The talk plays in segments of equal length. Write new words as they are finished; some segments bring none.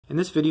In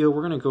this video,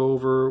 we're going to go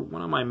over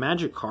one of my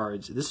magic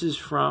cards. This is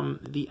from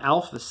the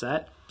Alpha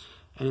set,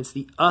 and it's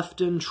the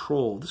Uthden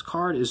Troll. This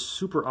card is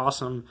super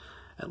awesome,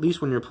 at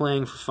least when you're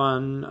playing for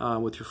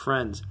fun with your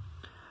friends.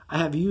 I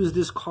have used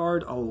this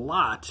card a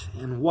lot,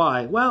 and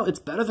why? Well, it's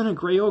better than a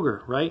Gray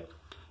Ogre, right?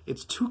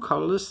 It's 2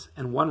 colorless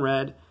and 1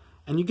 red,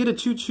 and you get a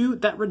 2/2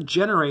 that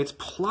regenerates,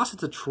 plus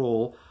it's a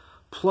troll,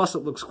 plus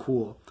it looks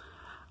cool.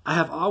 I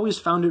have always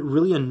found it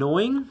really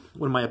annoying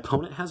when my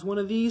opponent has one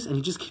of these and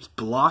he just keeps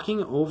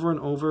blocking over and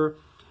over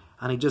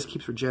and he just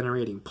keeps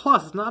regenerating.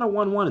 Plus, it's not a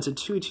 1/1, it's a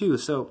 2/2,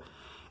 so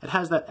it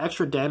has that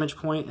extra damage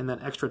point and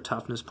that extra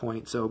toughness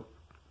point, so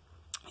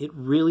it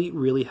really,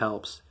 really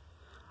helps.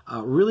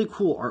 Really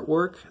cool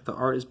artwork. The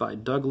art is by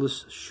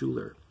Douglas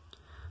Schuler.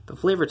 The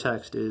flavor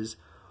text is,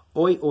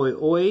 "Oi, oi,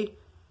 oi,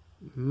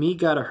 me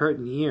got a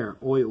hurtin' ear.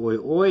 Oi, oi,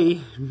 oi,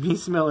 me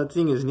smell a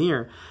thing is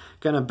near.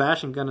 Gonna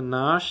bash and gonna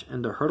nosh,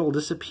 and the hurdle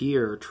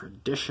disappear."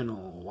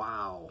 Traditional.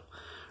 Wow.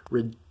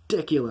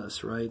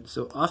 Ridiculous, right?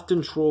 So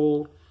Uthden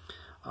Troll,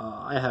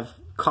 I have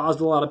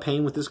caused a lot of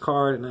pain with this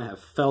card, and I have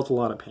felt a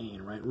lot of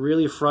pain, right?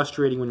 Really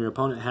frustrating when your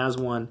opponent has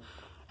one,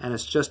 and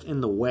it's just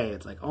in the way.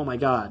 It's like, oh my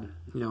god,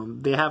 you know,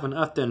 they have an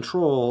Uthden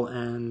Troll,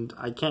 and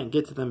I can't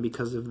get to them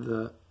because of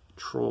the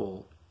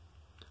troll.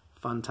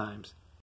 Fun times.